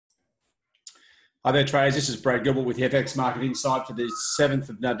Hi there, traders. This is Brad Gilbert with the FX Market Insight for the 7th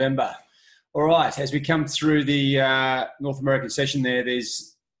of November. All right, as we come through the North American session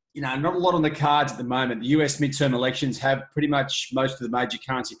there's not a lot on the cards at the moment. The US midterm elections have pretty much most of the major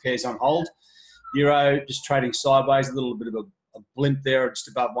currency pairs on hold. Euro just trading sideways, a little bit of a blimp there, just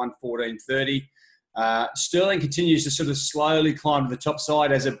above 114.30. Sterling continues to sort of slowly climb to the top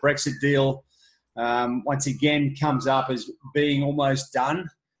side as a Brexit deal once again comes up as being almost done.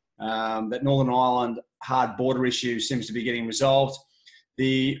 That Northern Ireland hard border issue seems to be getting resolved.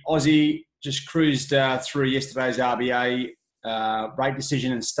 The Aussie just cruised through yesterday's RBA rate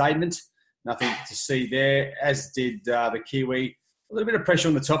decision and statement. Nothing to see there, as did the Kiwi. A little bit of pressure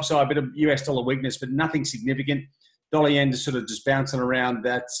on the top side, a bit of US dollar weakness, but nothing significant. Dollar yen just sort of just bouncing around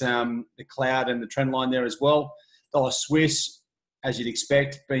that the cloud and the trend line there as well. Dollar Swiss, as you'd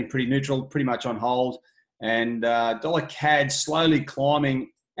expect, being pretty neutral, pretty much on hold. And dollar CAD slowly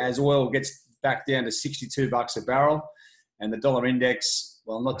climbing as oil gets back down to $62 a barrel. And the dollar index,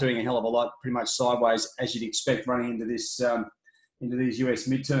 well, not doing a hell of a lot, pretty much sideways, as you'd expect running into this into these US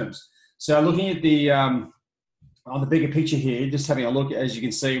midterms. So looking at the on the bigger picture here, just having a look, as you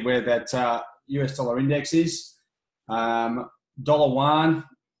can see, where that US dollar index is. Dollar yuan,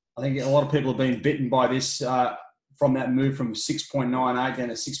 I think a lot of people have been bitten by this from that move from 6.98 down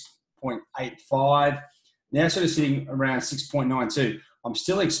to 6.85. Now sort of sitting around 6.92. I'm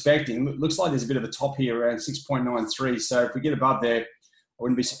still expecting, looks like there's a bit of a top here around 6.93. So if we get above there, I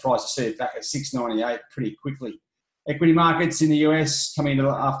wouldn't be surprised to see it back at 6.98 pretty quickly. Equity markets in the US coming into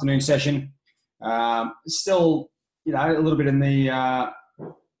the afternoon session. Still, a little bit in the I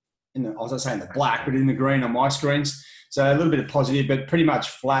was not saying the black, but in the green on my screens. So a little bit of positive, but pretty much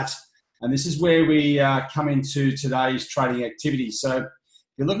flat. And this is where we come into today's trading activity. So if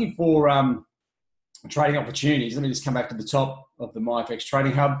you're looking for trading opportunities, let me just come back to the top of the MyFX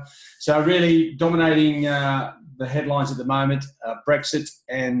Trading Hub. So really dominating the headlines at the moment, Brexit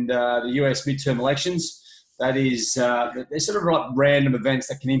and the US midterm elections. That is, they're sort of like random events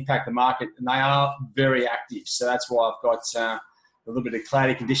that can impact the market, and they are very active. So that's why I've got a little bit of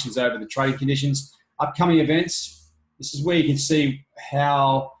cloudy conditions over the trading conditions. Upcoming events, this is where you can see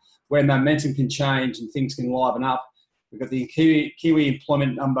where momentum can change and things can liven up. We've got the Kiwi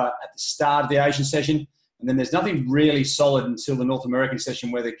employment number at the start of the Asian session, and then there's nothing really solid until the North American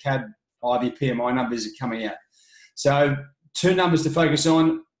session where the CAD IV PMI numbers are coming out. So two numbers to focus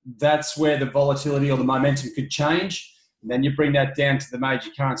on. That's where the volatility or the momentum could change. And then you bring that down to the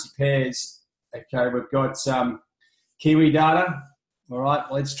major currency pairs. Okay, we've got Kiwi data. All right,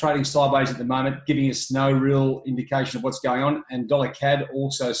 well, it's trading sideways at the moment, giving us no real indication of what's going on. And dollar CAD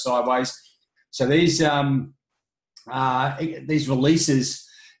also sideways. So these releases,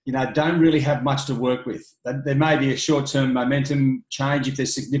 don't really have much to work with. There may be a short-term momentum change if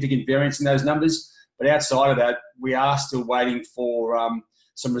there's significant variance in those numbers, but outside of that, we are still waiting for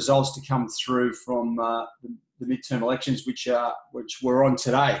some results to come through from the midterm elections, which were on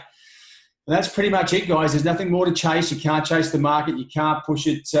today. And that's pretty much it, guys. There's nothing more to chase. You can't chase the market. You can't push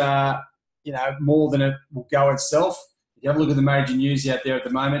it, more than it will go itself. If you have a look at the major news out there at the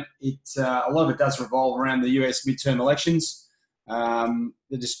moment, a lot of it does revolve around the US midterm elections.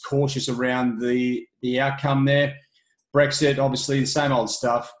 They're just cautious around the outcome there. Brexit, obviously, the same old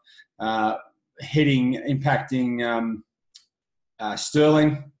stuff, impacting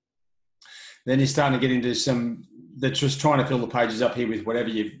sterling. Then you're starting to get into they're just trying to fill the pages up here with whatever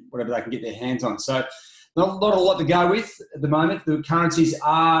they can get their hands on. So not a lot to go with at the moment. The currencies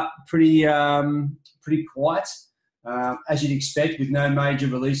are pretty quiet. As you'd expect, with no major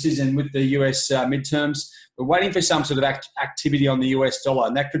releases and with the US midterms. We're waiting for some sort of activity on the US dollar,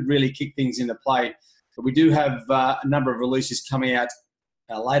 and that could really kick things into play. But we do have a number of releases coming out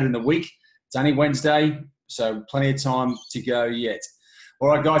later in the week. It's only Wednesday, so plenty of time to go yet. All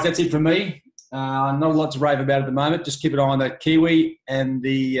right, guys, that's it from me. Not a lot to rave about at the moment. Just keep an eye on the Kiwi and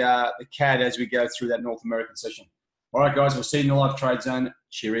the CAD as we go through that North American session. All right, guys, we'll see you in the live trade zone.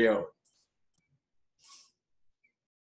 Cheerio.